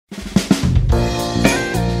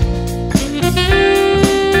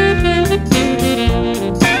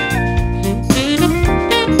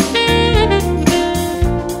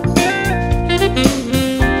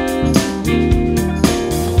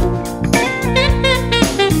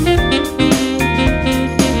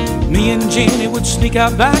sneak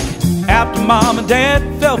out back after mom and dad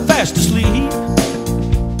fell fast asleep,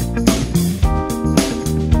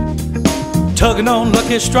 tugging on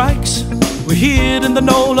lucky strikes. We hid in the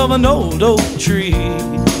knoll of an old oak tree.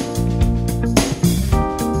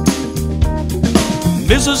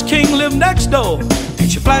 Mrs. King lived next door,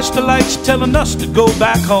 and she flashed the lights telling us to go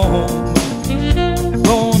back home.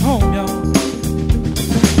 Going home, y'all.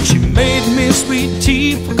 She made me sweet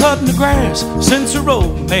tea for cutting the grass since her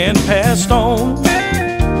old man passed on.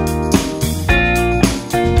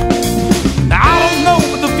 Now I don't know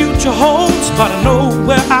what the future holds, but I know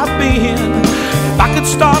where I've been. If I could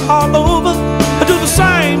start all over, I'd do the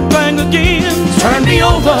same thing again. Turn me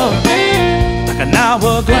over like an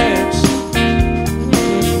hourglass.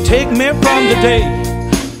 Take me from the day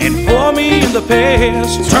and pour me in the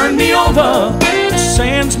past. Turn me over, the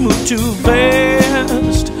sands move too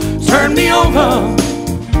fast. Turn me over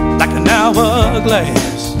like an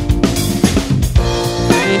hourglass.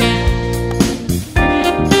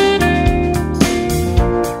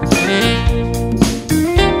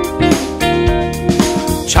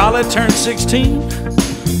 Charlie turned 16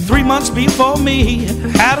 3 months before me.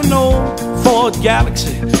 Had an old Ford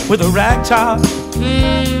Galaxy with a rag top,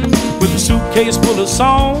 with a suitcase full of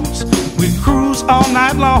songs. We'd cruise all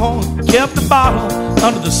night long, kept the bottle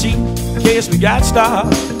under the seat in case we got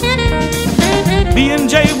stopped. B and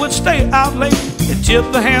J would stay out late and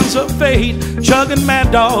tip the hands of fate, chugging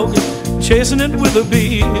Mad Dog, chasing it with a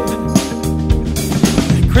beer.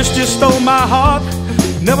 Christy stole my heart,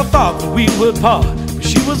 never thought that we would part, but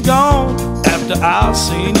she was gone after our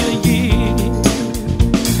senior year.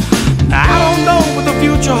 Now I don't know what the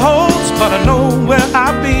future holds, but I know where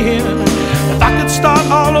I've been. If I could start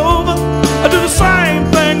all over, I'd do the same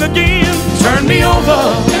thing again. Turn me over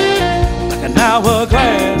like an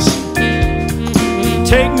hourglass.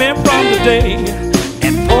 Take me from the day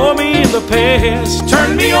and pour me in the past.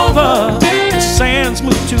 Turn me over, the sands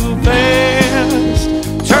move too fast.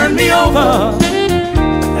 Turn me over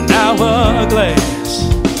like an hourglass.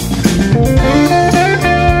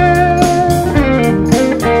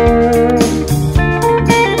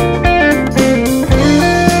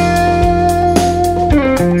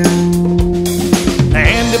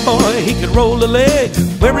 Boy, he could roll a leg.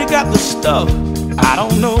 Where he got the stuff, I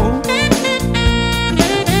don't know.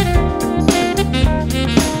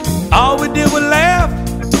 All we did was laugh,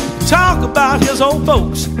 talk about his old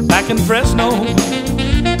folks back in Fresno.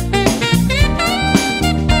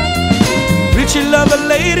 Richie loved the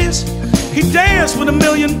ladies, he danced with a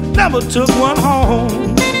million, never took one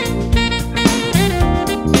home.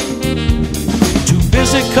 Too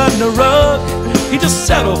busy cutting the rug, he just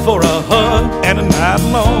settled for a hug and a night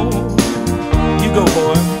long. You go,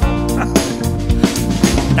 boy.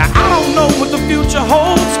 Now I don't know what the future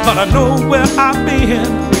holds, but I know where I've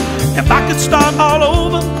been. If I could start all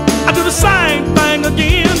over, I'd do the same thing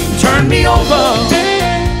again. Turn me over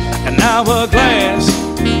like an hourglass.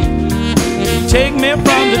 Take me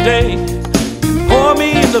from the day, pour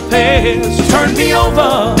me in the past. Turn me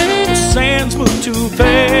over, the sands move too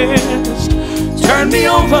fast. Turn me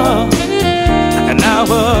over like an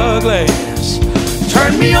hourglass.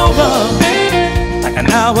 Turn me over like an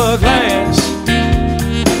hourglass.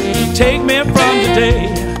 Take me from the day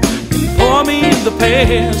and pour me in the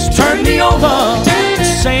past. Turn me over, the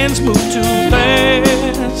sands move too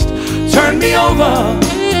fast. Turn me over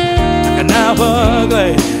like an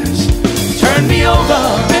hourglass. Turn me over.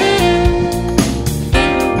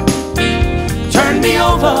 Turn me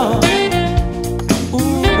over.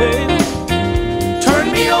 Ooh, baby.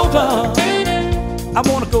 Turn me over. I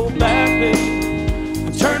wanna go back,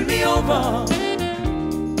 baby. Turn me over.